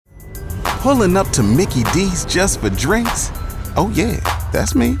Pulling up to Mickey D's just for drinks? Oh yeah,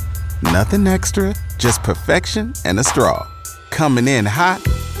 that's me. Nothing extra, just perfection and a straw. Coming in hot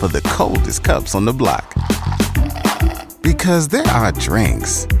for the coldest cups on the block. Because there are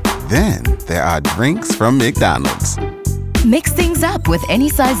drinks. Then there are drinks from McDonald's. Mix things up with any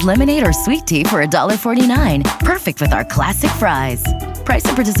size lemonade or sweet tea for $1.49. Perfect with our classic fries. Price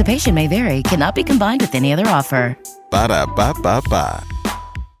and participation may vary. Cannot be combined with any other offer. Ba-da-ba-ba-ba.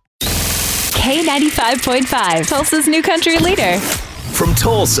 K95.5, Tulsa's new country leader. From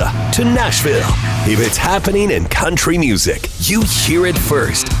Tulsa to Nashville, if it's happening in country music, you hear it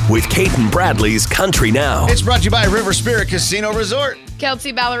first with Cait and Bradley's Country Now. It's brought to you by River Spirit Casino Resort.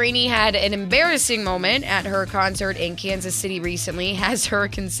 Kelsea Ballerini had an embarrassing moment at her concert in Kansas City recently, has her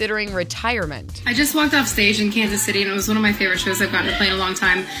considering retirement. I just walked off stage in Kansas City, and it was one of my favorite shows I've gotten to play in a long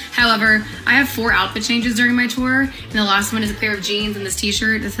time. However, I have 4 outfit changes during my tour, and the last one is a pair of jeans and this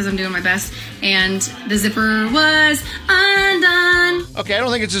t-shirt that says I'm doing my best, and the zipper was undone. Okay, I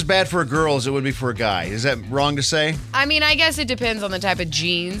don't think it's as bad for a girl as it would be for a guy. Is that wrong to say? I mean, I guess it depends on the type of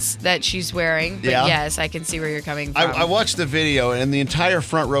jeans that she's wearing, but yes, I can see where you're coming from. I watched the video, and the entire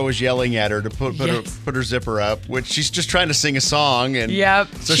front row was yelling at her to put her zipper up, which she's just trying to sing a song. And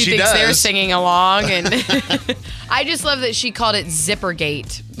so she thinks does. They're singing along, and I just love that she called it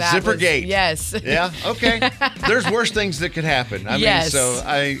Zippergate. Zippergate. Yes. Yeah. Okay. There's worse things that could happen. I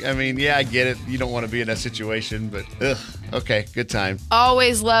mean, I get it. You don't want to be in that situation, but okay, good time.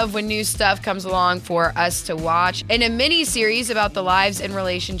 Always love when new stuff comes along for us to watch. In a mini-series about the lives and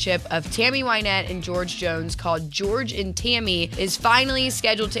relationship of Tammy Wynette and George Jones called George and Tammy is finally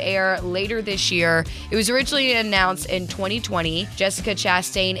scheduled to air later this year. It was originally announced in 2020. Jessica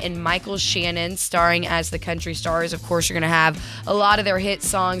Chastain and Michael Shannon starring as the country stars. Of course, you're going to have a lot of their hit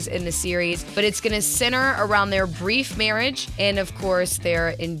songs in the series, but it's going to center around their brief marriage and, of course, their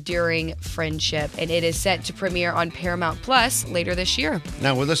enduring friendship. And it is set to premiere on Paramount Plus later this year.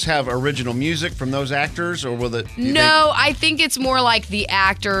 Now, will this have original music from those actors, or will it? I think it's more like the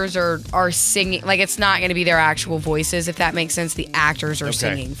actors are singing. Like, it's not going to be their actual voices, if that makes sense. The actors are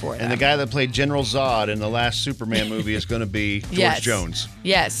singing for them. And the guy that played General Zod in the last Superman movie is going to be George Jones.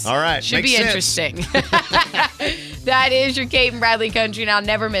 Yes. All right. Should be interesting. That is your Cait and Bradley Country Now.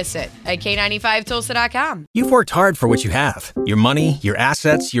 Never miss it at K95Tulsa.com. You've worked hard for what you have. Your money, your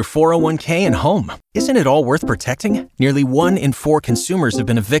assets, your 401k, and home. Isn't it all worth protecting? Nearly 1 in 4 consumers have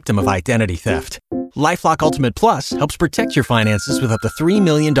been a victim of identity theft. LifeLock Ultimate Plus helps protect your finances with up to $3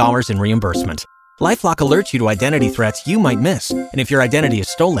 million in reimbursement. LifeLock alerts you to identity threats you might miss. And if your identity is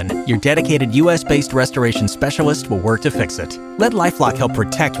stolen, your dedicated U.S.-based restoration specialist will work to fix it. Let LifeLock help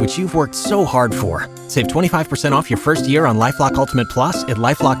protect what you've worked so hard for. Save 25% off your first year on LifeLock Ultimate Plus at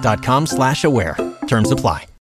LifeLock.com/aware. Terms apply.